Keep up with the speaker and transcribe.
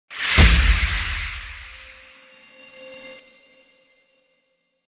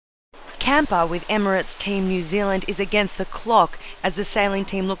camper with Emirates Team New Zealand is against the clock as the sailing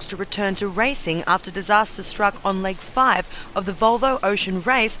team looks to return to racing after disaster struck on leg 5 of the Volvo Ocean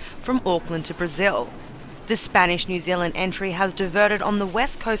Race from Auckland to Brazil. The Spanish-New Zealand entry has diverted on the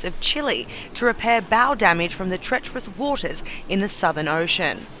west coast of Chile to repair bow damage from the treacherous waters in the Southern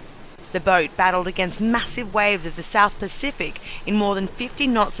Ocean. The boat battled against massive waves of the South Pacific in more than 50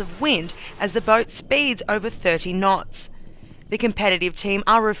 knots of wind as the boat speeds over 30 knots. The competitive team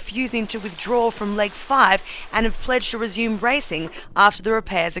are refusing to withdraw from leg 5 and have pledged to resume racing after the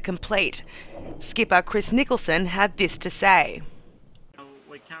repairs are complete. Skipper Chris Nicholson had this to say.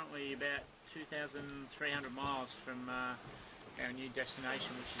 We're currently about 2,300 miles from our new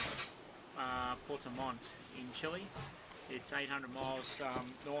destination, which is Puerto Mont in Chile. It's 800 miles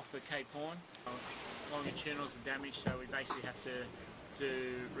north of Cape Horn. Longitudinals are damaged, so we basically have to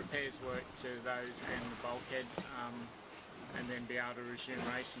do repairs work to those and the bulkhead, and then be able to resume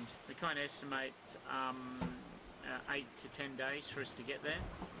racing. We kind of estimate 8 to 10 days for us to get there,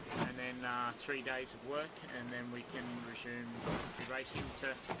 and then 3 days of work, and then we can resume racing to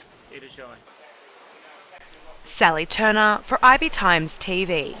Itagui. Sally Turner for IB Times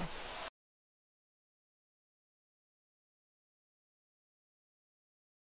TV.